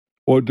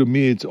Or to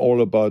me, it's all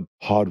about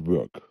hard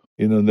work.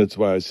 That's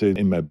why I say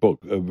in my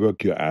book,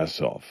 work your ass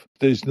off.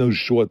 There's no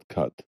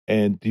shortcut.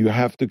 And you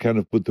have to kind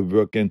of put the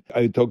work in.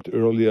 I talked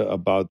earlier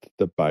about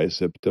the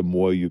bicep. The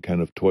more you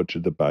kind of torture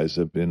the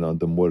bicep,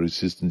 the more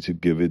resistance you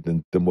give it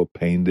and the more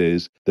pain there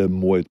is, the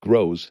more it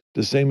grows.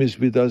 The same is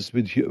with us,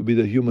 with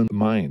the human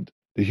mind.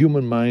 The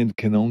human mind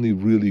can only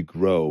really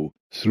grow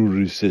through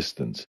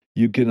resistance.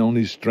 You can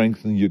only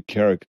strengthen your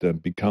character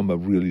and become a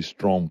really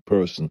strong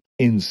person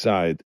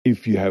inside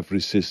if you have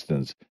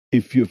resistance.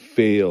 If you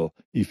fail,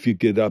 if you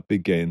get up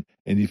again,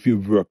 and if you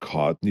work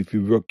hard, and if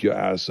you work your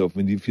ass off,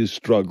 and if you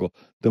struggle,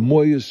 the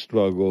more you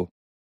struggle,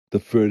 the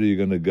further you're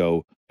going to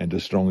go and the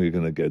stronger you're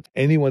going to get.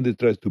 Anyone that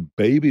tries to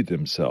baby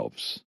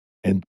themselves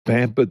and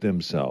pamper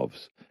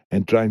themselves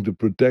and trying to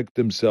protect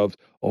themselves,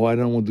 oh, I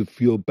don't want to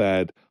feel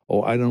bad,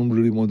 oh, I don't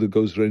really want to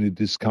go through any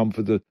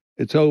discomfort,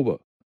 it's over.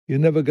 You're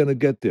never going to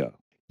get there.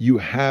 You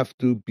have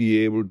to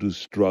be able to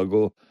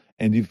struggle.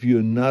 And if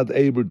you're not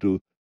able to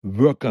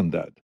work on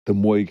that, the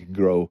more you can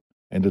grow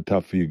and the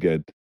tougher you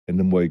get and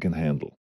the more you can handle.